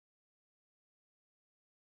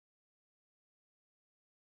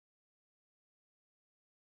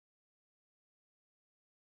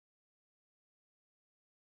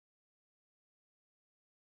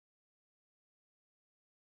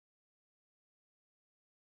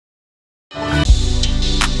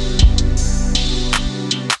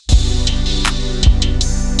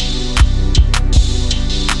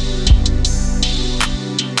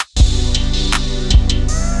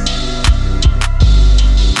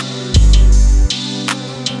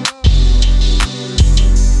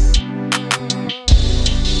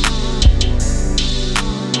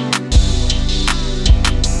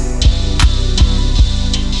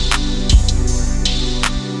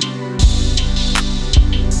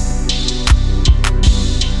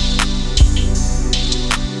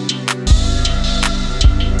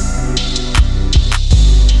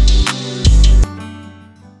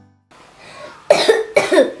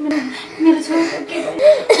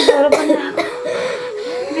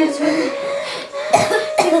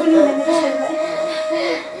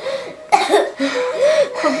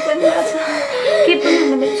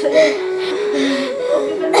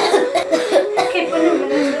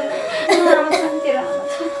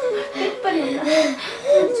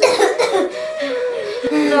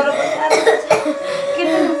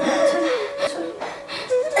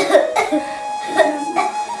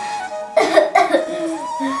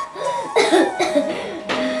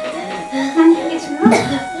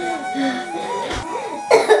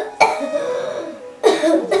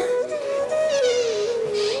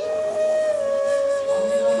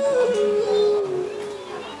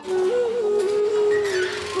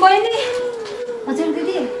हजुर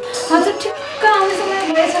दिदी हजुर ठिक्क आउने समय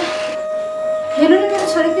भएछ। हेर्नु नि मेरो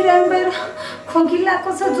छोरी बिरामी भएर खोकी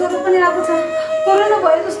लागेको छ, ज्वरो पनि आएको छ, कोरोना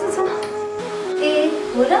भयो जस्तो छ। ए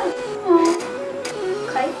हो र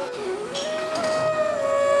खै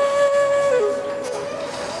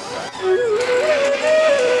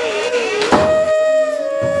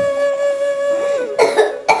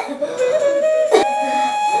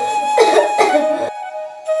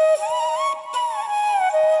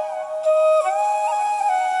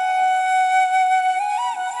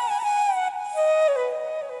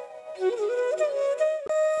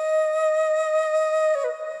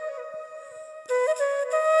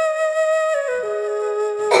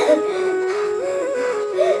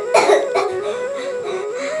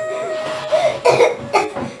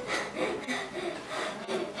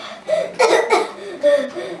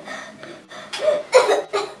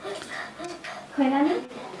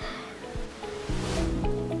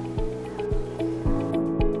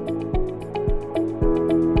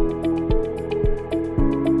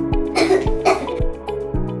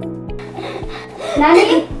नानी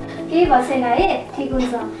केही भएन है, ठिक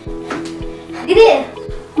हुन्छ। दिदी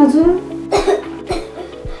हजुर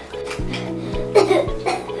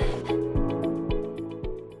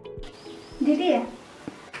दिदी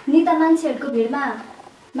निता मान्छेहरूको भिडमा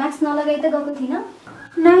मास्क नलगाइ त गएको थिइन?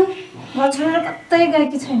 नै, घर छोडेर कतै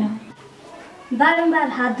गएकी छैन। बारम्बार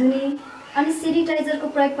हात धुने अनि सेनिटाइजरको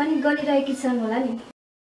प्रयोग पनि गरिरहेकी छन् होला नि?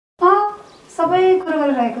 सबै कुरो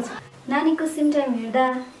गरिरहेको छ। नानीको सिम्टम हेर्दा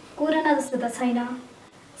कोरोना जस्तो त छैन,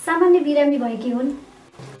 सामान्य बिरामी भएकी हुन्,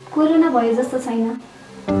 कोरोना भयो जस्तो छैन।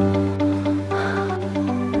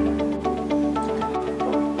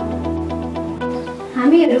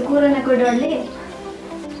 हामीहरू कोरोनाको डरले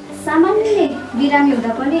सामान्य बिरामी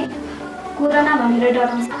हुँदा पनि कोरोना भनेर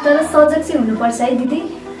डराउँछ, तर सजग चाहिँ हुनुपर्छ है दिदी।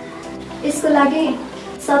 यसको लागि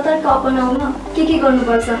सतर्क अपनाउन के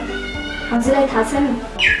गर्नुपर्छ हजुरलाई थाहा छ नि?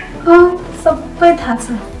 सबै थाहा छ।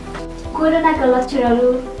 कोरोनाका लक्षणहरू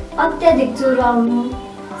अत्याधिक ज्वरो आउनु,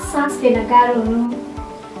 सास फेर्न गाह्रो हुनु,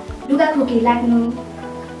 लुगाखोकी लाग्नु,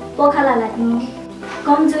 पखाला लाग्नु,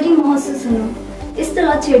 कमजोरी महसुस हुनु, यस्तो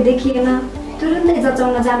लक्षण देखिएन तुरुन्तै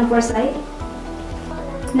जचाउन जानुपर्छ है।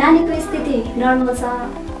 नानीको स्थिति नर्मल छ,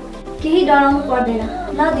 केही डराउनु पर्दैन।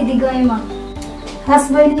 ल दिदी गएँ म।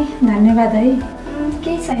 हस् बहिनी, धन्यवाद है।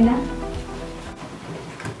 केही छैन।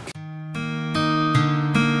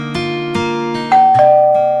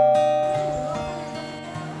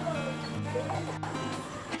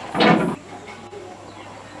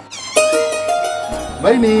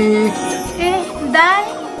 बहिनी ए दाइ,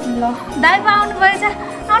 ल दाइ पो आउनु भएछ।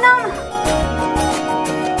 आउनु आउनु।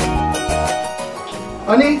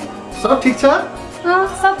 अनि सब ठिक छ?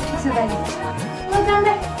 सब ठिक छ दाइ। ल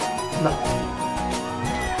जाँदै। ल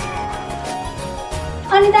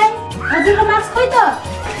अनि दाइ हजुरको मास्क खोइ त?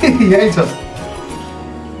 यही छ,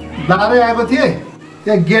 लारै आएको थिएँ,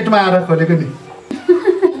 त्यहाँ गेटमा आएर खोलेको नि।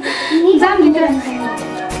 जाम भित्र।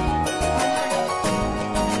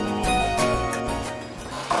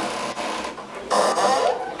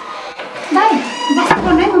 दाइ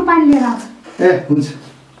बस्नु नै, म पानी लिएर आउँछु। ए हुन्छ।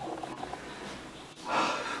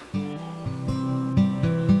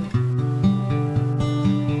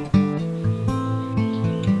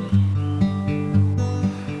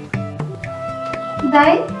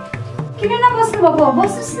 दाइ किन नबस्नु भएको?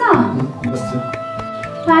 बस्नुहोस् न। बस्छु।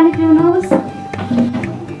 पानी पिउनुहोस्।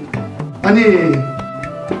 अनि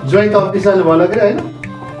ज्वाइँ त अफिस जानु भयो कि होइन?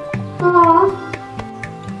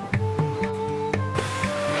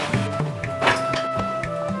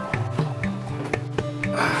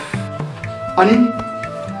 अनि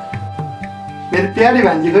मेरो प्यारी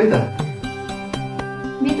भान्जी खोइ त?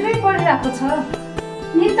 भित्रै पढिरहेको छ।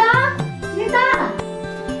 निता, निता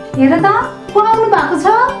हेर त को आउनु भएको छ?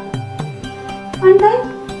 अनि दाइ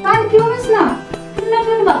पानी पिउनुहोस् न। किन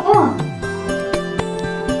नपिउनु भएको?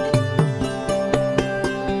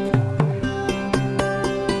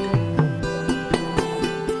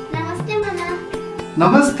 नमस्ते मामा।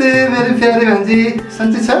 नमस्ते मेरी प्यारी भान्जी,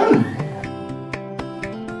 सन्चै छन्?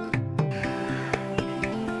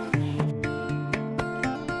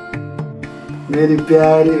 मेरी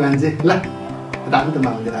प्यारी भान्जी, ल राम त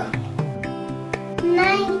मामतिर आऊ।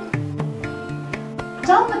 नहीं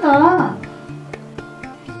जाऊ न त।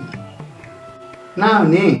 नआऊ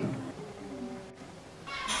नि,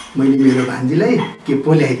 मैले मेरो भान्जीलाई के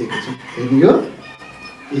पो ल्याइदिएको छु। हेर्नु यो,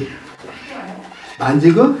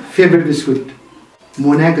 भान्जीको फेभरेट बिस्कुट,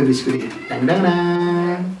 मोनाको बिस्कुट। डाङ ल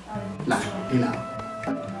लिन आऊ।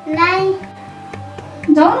 नहीं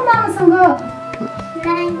जाऊ न मामासँग।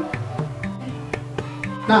 नहीं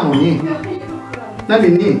नआऊ नि,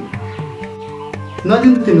 नलिने,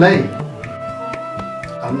 नदिनु त तिमीलाई।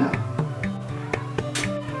 भन्न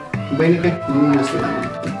बहिनीले जस्तो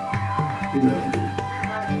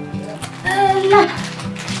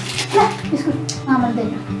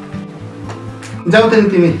जाऊ त नि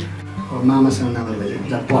तिमी मामासँग नामाले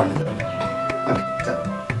जा पढ्नु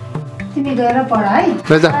तिमी गएर पढ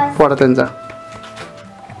है जा पढ त जा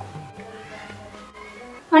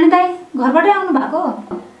अनि दाइ घरबाटै आउनु भएको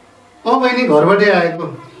बहिनी घरबाटै आएको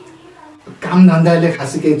काम धन्दाले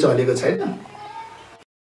खासै केही चलेको छैन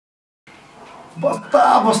बस्दा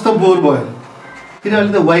बस्दा बोर भयो किन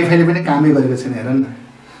अहिले त वाइफाईले पनि कामै गरेको छैन हेर न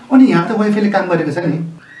अनि यहाँ त वाइफाईले काम गरेको छ नि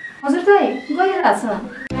हजुर दाइ गइरहेको छ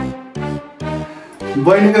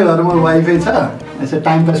बहिनीको घरमा वाइफाई छ यसो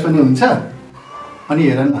टाइम पास पनि हुन्छ अनि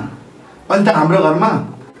हेर न अहिले त हाम्रो घरमा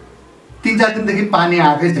 3-4 दिनदेखि पानी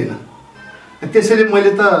आएकै छैन त्यसैले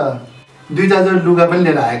मैले त 2-4 जोडी लुगा पनि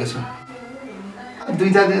लिएर आएको छु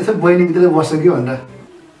 2-4 दिन यसो बहिनीतिर बस्छ कि भनेर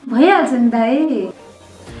भइहाल्छ नि दाइ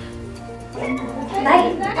दाइ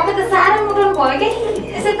तपाईँ त साह्रै मोटाउनु भयो कि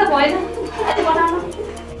यसै त भएन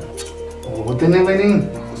हो त नै बहिनी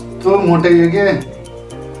कस्तो मोटाइयो के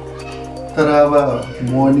तर अब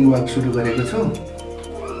मर्निङ वाक सुरु गरेको छु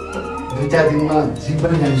 2-4 दिनमा जिम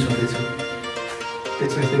पनि जानु सोचेछु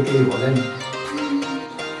त्यसपछि त केही होला नि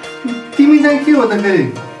तिमी चाहिँ के हो त फेरि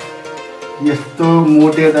यस्तो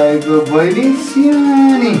मोटे दाइको बहिनी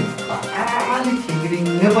सानी अलिक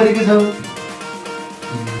ठिक्रिङ्गै परेको छौ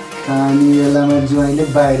खाने बेलामा ज्वाइँले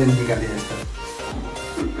बाहिर निकाले जस्तो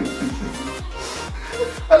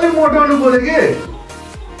अलिक मोटाउनु पऱ्यो के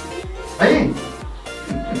है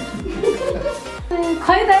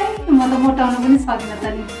खै दाइ म त मोटाउनु पनि सकिनँ त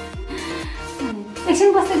नि एकछिन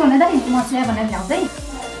बस्दै गर्ने दाइ म चिया बनाएर ल्याउँदै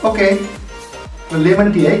ओके लेमन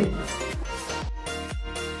टी है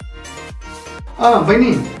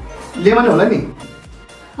बहिनी लेमन होला नि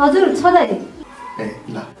हजुर छ दाइ ए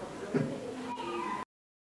ल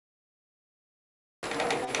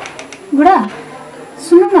बुढा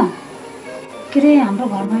सुन्नु न के अरे हाम्रो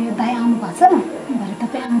घरमा यो दाइ आउनु भएको छ भरे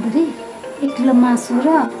तपाईँ आउँदाखेरि 1 किलो मासु र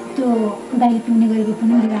त्यो दाइले पिउने गरेको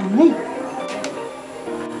पनि लिएर आउनु है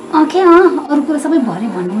के अरू कुरा सबै भरे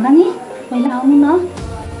भन्नु होला नि पहिला आउनु न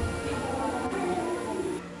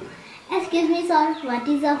Excuse me, sir. What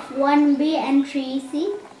is of 1B and 3C?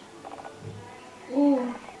 Oh.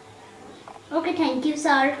 Okay, thank you,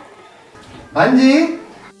 sir. भान्जी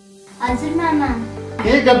हजुर मामा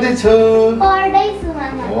के गर्दैछु पढ्दैछु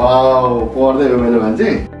मामा वाउ पढ्दै हो मेरो भान्जी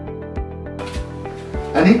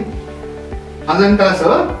अनि अनलाइन क्लास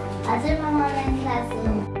हो हजुर मामा अनलाइन क्लास हो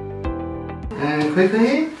खोइ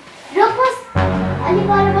खोइ रोक्नुहोस् अनि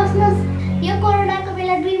पर बस्नुहोस् यो कोरोनाको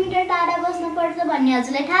बेला 2 मिटर टाढा बस्नु पर्छ भन्ने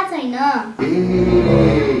हजुरलाई थाहा छैन ए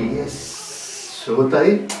यस हो त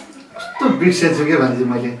है कस्तो बिर्सेछु के भान्जी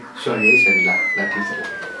मैले सरी है सरी ल ठिक छ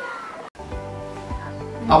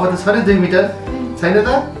अब त छ नि 2 मिटर छैन त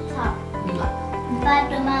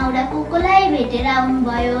बाटोमा आउँदा कोकोलाई भेटेर आउनु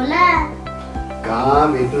भयो होला कहाँ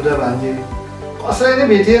भेट्नु त भान्जी कसैले नै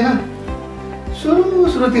भेटिएन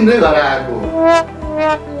सुरु तिम्रै घर आएको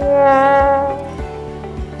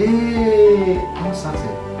ए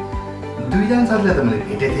साँच्चै 2 जना साथीलाई त मैले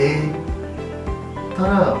भेटेको थिएँ तर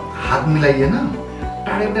हात मिलाइएन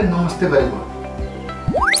टाढै नमस्ते गरेको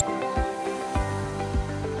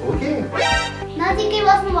हो के नजिकै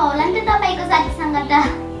बस्नु भयो होला नि त तपाईँको साथीसँग त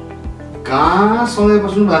कहाँ सँगै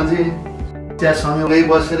बस्नु भान्जी चिया सँगै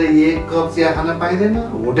बसेर 1 कप चिया खान पाइँदैन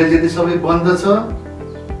होटल जति सबै बन्द छ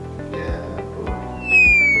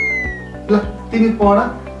ल तिमी पढ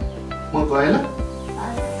म गएँ ल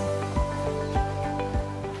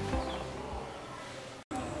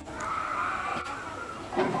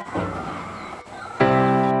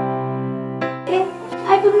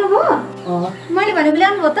आइपुग्नु भयो मैले भनेको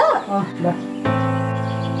ल्याउनु भयो त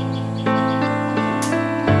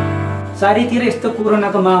चारैतिर यस्तो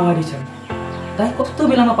कोरोनाको महामारी छ दाइ कस्तो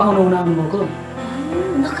बेलामा पाहुना हुन आउनुभएको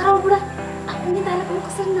नखराउ बुढा आफूले दाइलाई पनि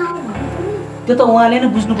कसरी नआउनु भन्नु पनि त्यो त उहाँले नै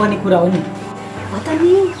बुझ्नुपर्ने कुरा हो नि हो त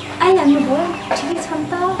नि आइहाल्नु भयो ठिकै छ नि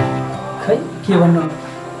त खै के भन्नु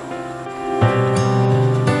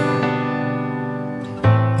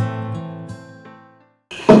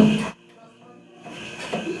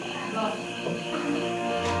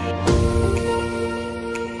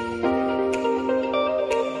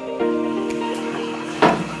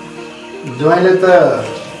ज्वाइँले त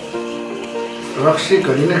रक्सी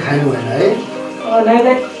घडी नै खानु भएन है नाइ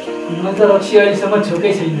दाइ म त रक्सी अहिलेसम्म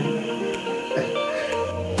छोकै छैन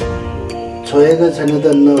छोएको छैन त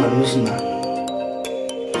नभन्नुहोस् न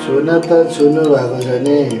छुन त छुनु भएको छ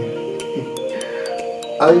नि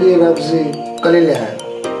अहिले रक्सी कसले ल्यायो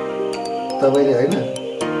तपाईँले होइन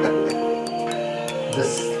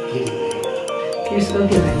यस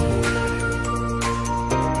गल्ती भाइ।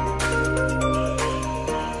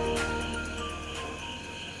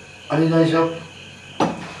 अनि दाइ सब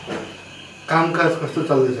कामकाज कस्तो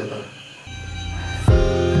चल्दैछ त?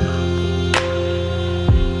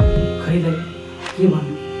 खै दाइ के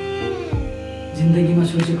भन्नु, जिन्दगीमा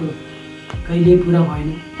सोचेको कहिल्यै पुरा भएन।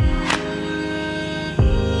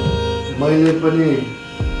 मैले पनि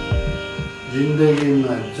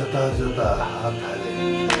जिन्दगीमा जता जता हात हालेँ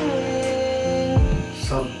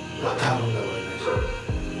सब भत्ताभङ्ग भइरहेछ।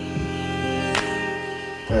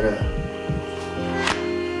 तर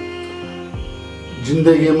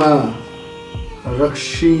जिन्दगीमा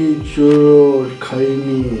रक्सी, चोर,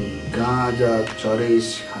 खैनी, गाँजा, चरेस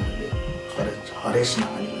खानाले हरेस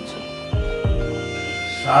नखाने भन्छ।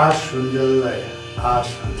 सास हुन्जेललाई आश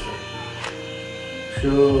हुन्छ।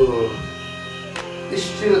 So,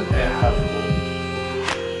 still I have hope.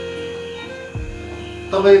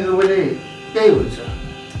 तपाईँको पनि त्यही हुन्छ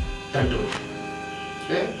टन्टो।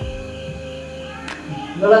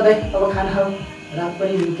 ल दाइ अब खाना खाऊ, रात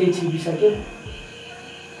पनि निकै छिपिसक्यो।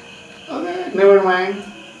 Okay, never mind.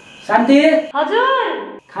 शान्ति, हजुर।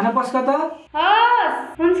 खाना पस्क त। हस्,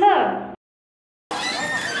 हुन्छ।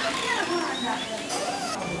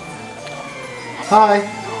 हाय,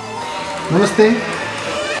 नमस्ते।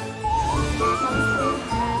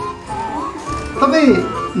 तपाईँ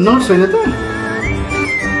नर्स होइन त?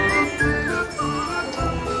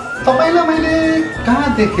 तपाईँलाई मैले कहाँ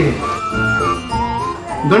देखेँ?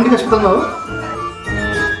 गण्डकी अस्पतालमा हो?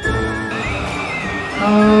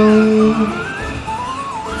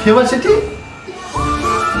 फेवा सिटी?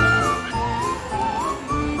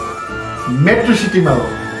 मेट्रो सिटीमा हो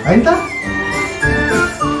होइन त?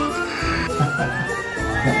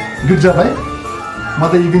 गुड जब है। म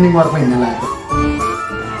त इभिनिङ वाकमा हिँड्न लागेको।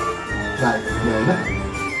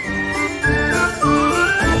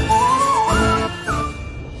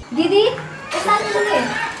 दिदी, यता आउनु।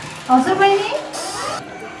 हजुर बहिनी।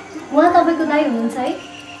 उहाँ तपाईँको दाइ हुनुहुन्छ है?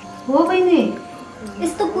 हो बहिनी।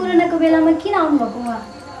 यस्तो कोरोनाको बेलामा किन आउनुभएको उहाँ?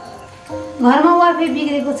 घरमा वाइफाई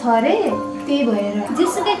बिग्रेको छ अरे, त्यही भएर।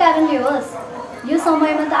 जेसुकै कारणले होस्, यो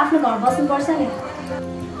समयमा त आफ्नो घर बस्नुपर्छ नि।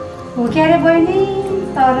 हो क्या रे बहिनी,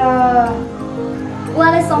 तर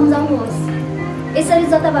उहाँलाई सम्झाउनुहोस्, यसरी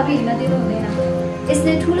जताभावी हिँड्न दिनु हुँदैन।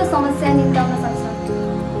 यसले ठुलो समस्या निम्त्याउन सक्छ।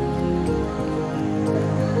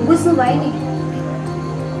 बुझ्नुभयो नि?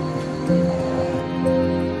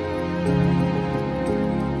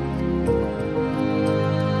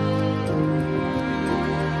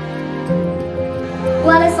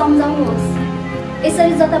 उहाँलाई सम्झाउनुहोस्,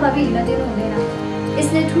 यसरी जताभावी हिँड्न दिनु हुँदैन।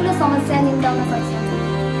 यसले ठुलो समस्या निम्त्याउन सक्छ।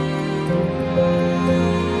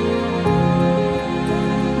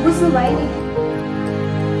 बुझ्नुभयो नि?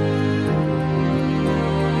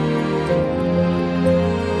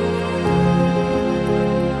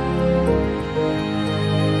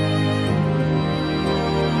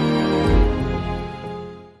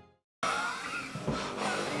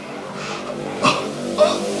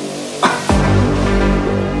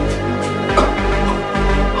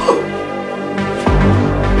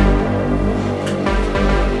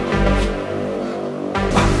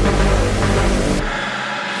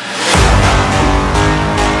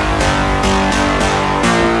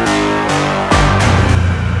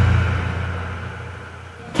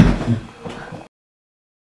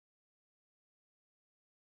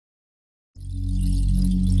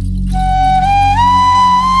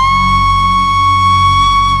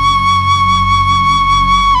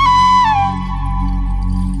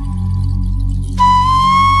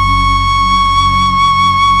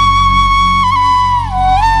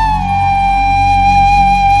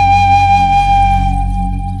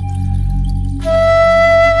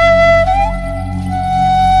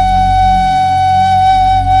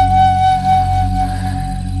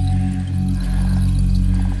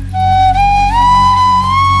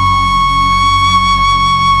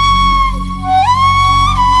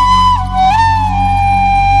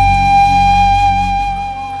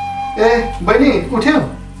 बहिनी उठ्यो?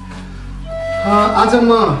 आज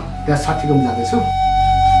म त्यहाँ साथीकोमा जाँदैछु।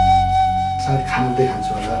 सायद खाना उतै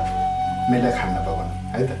खान्छु होला, मेला खान नपाउनु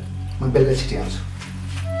है त। म बेलुका छिटै आउँछु।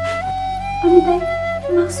 अनि दाइ,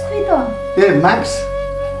 मास्क खोइ त? ए मास्क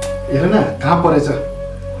हेर न कहाँ परेछ।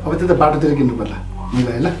 अब त्यो त बाटोतिर किन्नु पर्ला।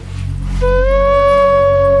 मैले ल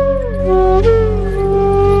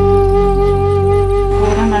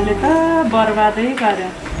कोरोनाले त बर्बादै गर्यो।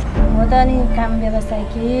 हो त नि, काम व्यवसाय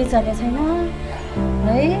केही चलेको छैन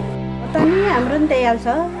है। हो त नि, हाम्रो नि त्यही हाल छ।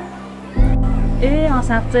 ए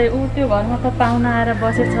साँच्चै ऊ त्यो घरमा त पाहुना आएर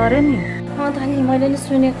बसेछ अरे नि। त नि, मैले नि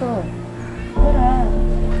सुनेको। हो र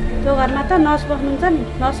त्यो घरमा त नर्स बस्नुहुन्छ नि,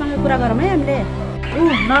 नर्ससँग कुरा गरौँ है हामीले।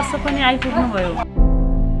 नर्स पनि आइपुग्नु भयो।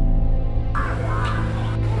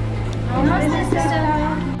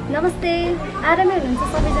 नमस्ते, आरामै हुनुहुन्छ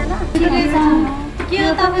सबैजना? के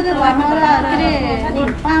हो तपाईँको घरमा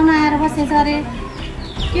पाहुना आएर बसेछ अरे?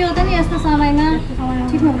 के हो त नि यस्तो समयमा?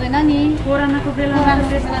 ठिक हुँदैन नि। कोरोनाको बेलामा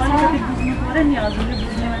अलिकति बुझ्नु पऱ्यो नि, हजुरले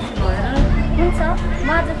बुझ्ने मान्छे भएर। हुन्छ, म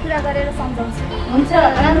आज कुरा गरेर सम्झाउँछु। हुन्छ,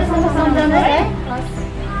 राम्रोसँग सम्झाउनु है।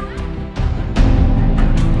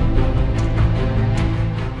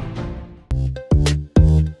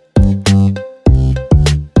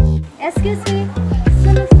 एक्सक्युज मी,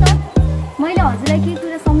 सुन्नुहोस् त, मैले हजुरलाई केही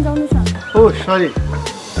कुरा सम्झाउनु छ। ओ सरी,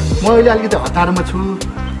 म अहिले अलिकति हतारमा छु।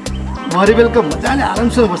 भरे बेलुका मजाले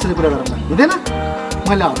आरामसँग बसेर कुरा गरौँ हुँदैन?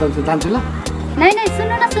 मैले हतारमा जान्छु ल। नै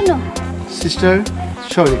सुन्नु न, सुन्नु। सिस्टर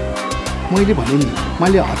सरी, मैले भने नि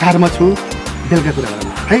मैले हतारमा छु, बेलुका कुरा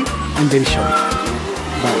गरौँ है। I'm very sorry.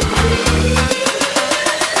 बाई।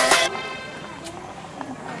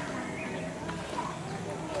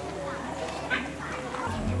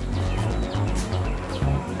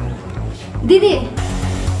 दिदी,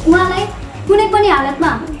 उहाँलाई कुनै पनि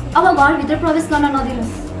हालतमा अब घरभित्र प्रवेश गर्न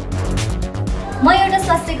नदिनुहोस्। म एउटा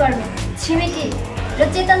स्वास्थ्यकर्मी, छिमेकी र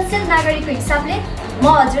चेतनशील नागरिकको हिसाबले म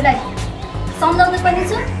हजुरलाई सम्झाउनु पनि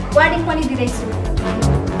छु, वार्निङ पनि दिँदैछु।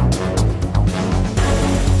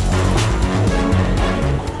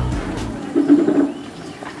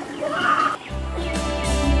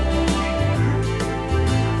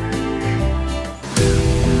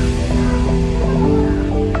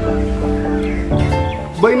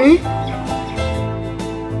 बहिनी,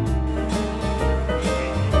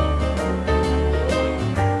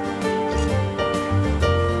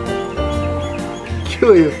 के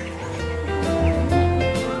हो यो?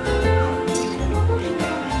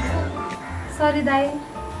 सरी दाई,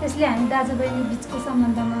 यसले हामी दाजुबहिनी बिचको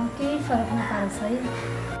सम्बन्धमा केही फरक नपार्छ है।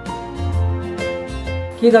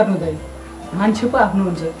 के गर्नु दाइ, मान्छे पो आफ्नो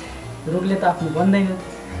हुन्छ, रोगले त आफ्नो भन्दैन।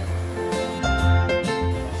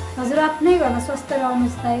 हजुर आफ्नै घरमा स्वस्थ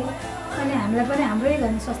रहनुहोस् दाई, अनि हामीलाई पनि हाम्रै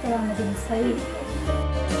घरमा स्वस्थ रहन दिनुहोस् है।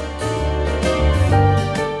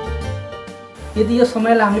 यदि यो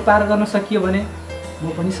समयलाई हामीले पार गर्न सकियो भने म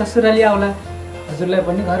पनि ससुराली आउला, हजुरलाई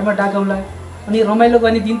पनि घरमा डाकाउला, अनि रमाइलो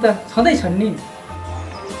गर्ने दिन त छँदैछन् नि।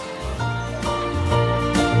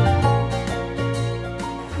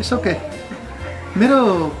 It's okay. मेरो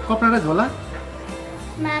कपडा र झोला?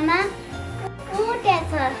 मामा,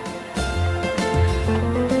 उठेछ।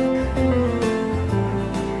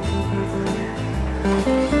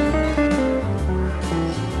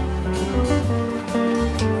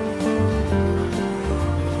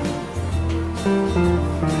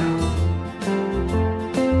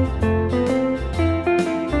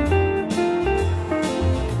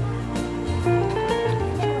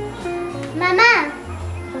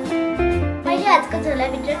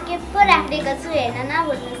 झोलाभित्र के पो राखिदिएको छु, हेर्न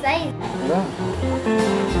नभुल्नुहोस् है।